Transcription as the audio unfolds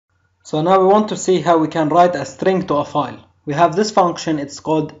So now we want to see how we can write a string to a file. We have this function, it's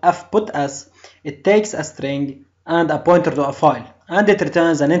called fputs. It takes a string and a pointer to a file, and it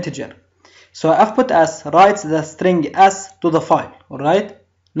returns an integer. So fputs writes the string s to the file, alright?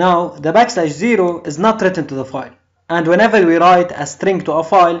 Now the \0 is not written to the file, and whenever we write a string to a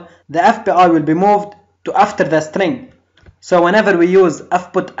file, the fpi will be moved to after the string. So whenever we use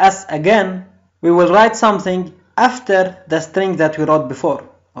fputs again, we will write something after the string that we wrote before.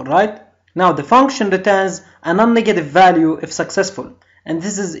 Alright, now the function returns a non-negative value if successful, and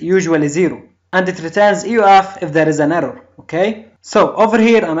this is usually 0, and it returns EOF if there is an error. Okay, so over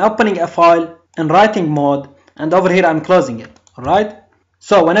here I'm opening a file in writing mode, and over here I'm closing it. Alright,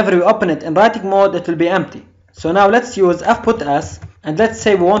 so whenever we open it in writing mode, it will be empty. So now let's use fputs, and let's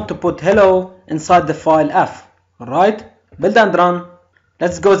say we want to put hello inside the file f. Alright, build and run.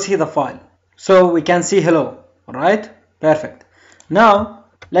 Let's go see the file. So we can see hello. Alright, perfect. Now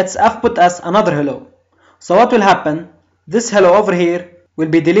let's fputs another hello. So what will happen? This hello over here will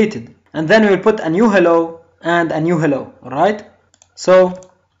be deleted, and then we will put a new hello and a new hello. Alright, so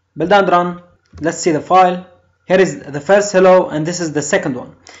build and run. Let's see the file. Here is the first hello, and this is the second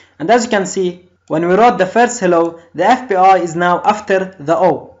one. And as you can see, when we wrote the first hello, the fpi is now after the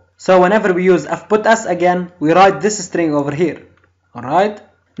o. So whenever we use fputs again, we write this string over here. Alright,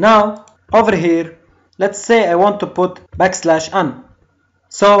 now over here, let's say I want to put \n.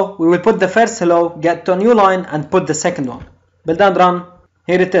 So we will put the first hello, get to a new line, and put the second one. Build and run.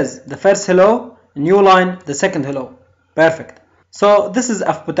 Here it is, the first hello, new line, the second hello. Perfect. So this is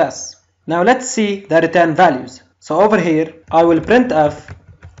fputs. Now let's see the return values. So over here I will print f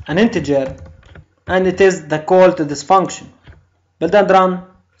an integer, and it is the call to this function. Build and run.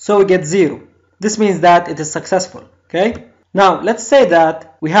 So we get 0. This means that it is successful. Okay. Now let's say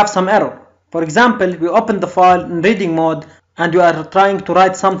that we have some error. For example, we open the file in reading mode, and you are trying to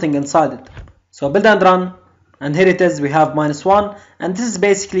write something inside it. So build and run, and here it is, we have -1, and this is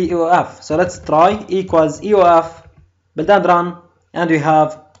basically EOF. So let's try equals EOF, build and run, and we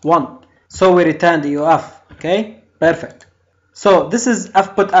have 1. So we returned EOF. Okay, perfect. So this is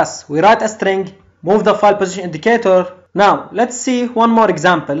fputs. We write a string, move the file position indicator. Now let's see one more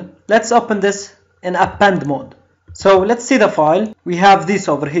example. Let's open this in append mode. So let's see the file. We have this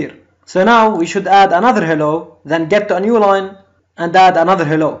over here. So now we should add another hello, then get to a new line and add another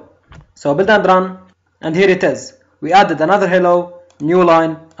hello. So build and run, and here it is. We added another hello, new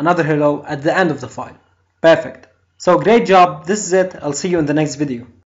line, another hello at the end of the file. Perfect. So great job. This is it. I'll see you in the next video.